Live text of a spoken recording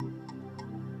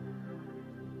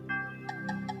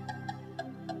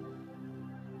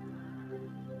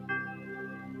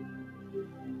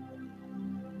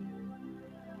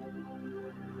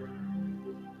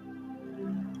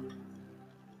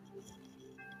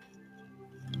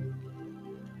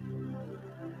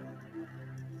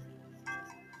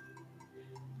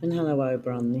And hello,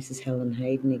 Oberon. This is Helen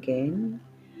Hayden again.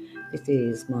 This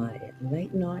is my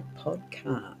late night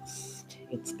podcast.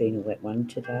 It's been a wet one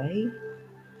today.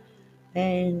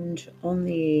 And on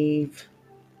the eve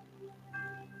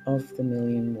of the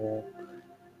Million Walk,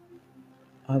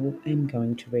 I am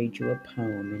going to read you a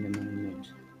poem in a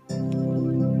moment.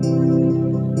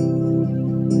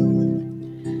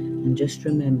 And just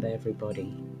remember,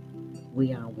 everybody,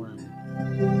 we are one.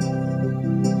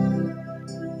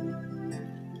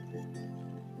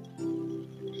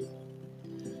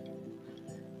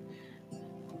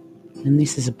 And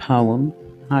this is a poem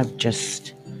I've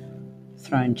just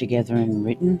thrown together and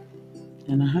written,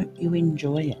 and I hope you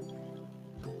enjoy it.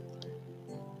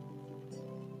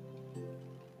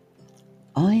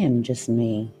 I am just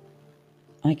me.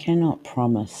 I cannot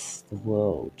promise the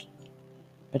world,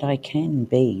 but I can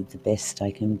be the best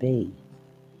I can be.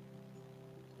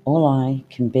 All I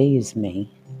can be is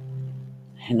me,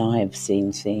 and I have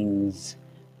seen things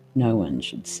no one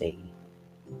should see.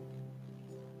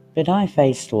 But I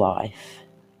faced life,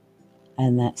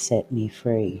 and that set me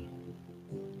free.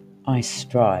 I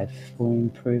strive for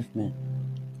improvement.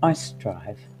 I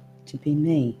strive to be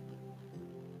me.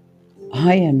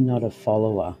 I am not a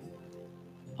follower.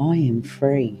 I am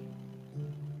free.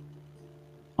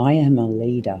 I am a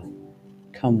leader.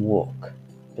 Come walk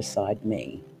beside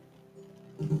me.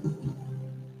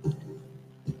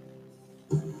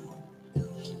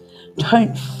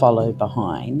 Don't follow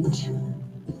behind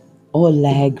or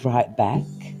lag right back.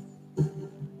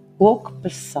 Walk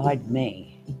beside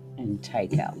me and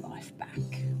take our life back.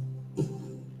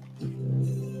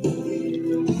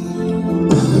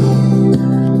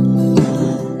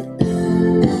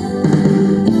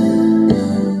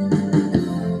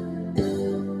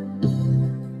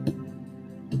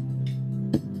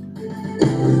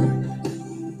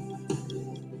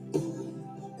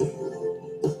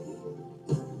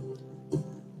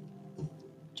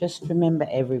 Just remember,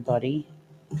 everybody,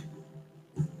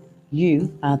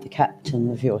 you are the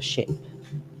captain of your ship.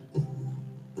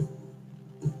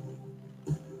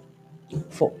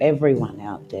 For everyone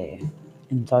out there,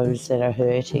 and those that are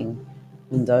hurting,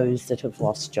 and those that have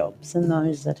lost jobs, and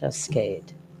those that are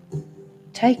scared,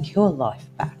 take your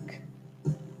life back.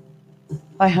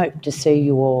 I hope to see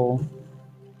you all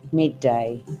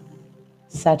midday,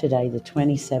 Saturday the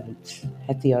 27th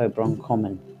at the Oberon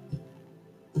Common.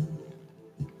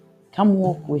 Come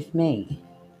walk with me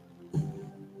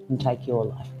and take your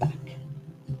life back.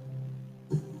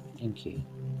 Thank you.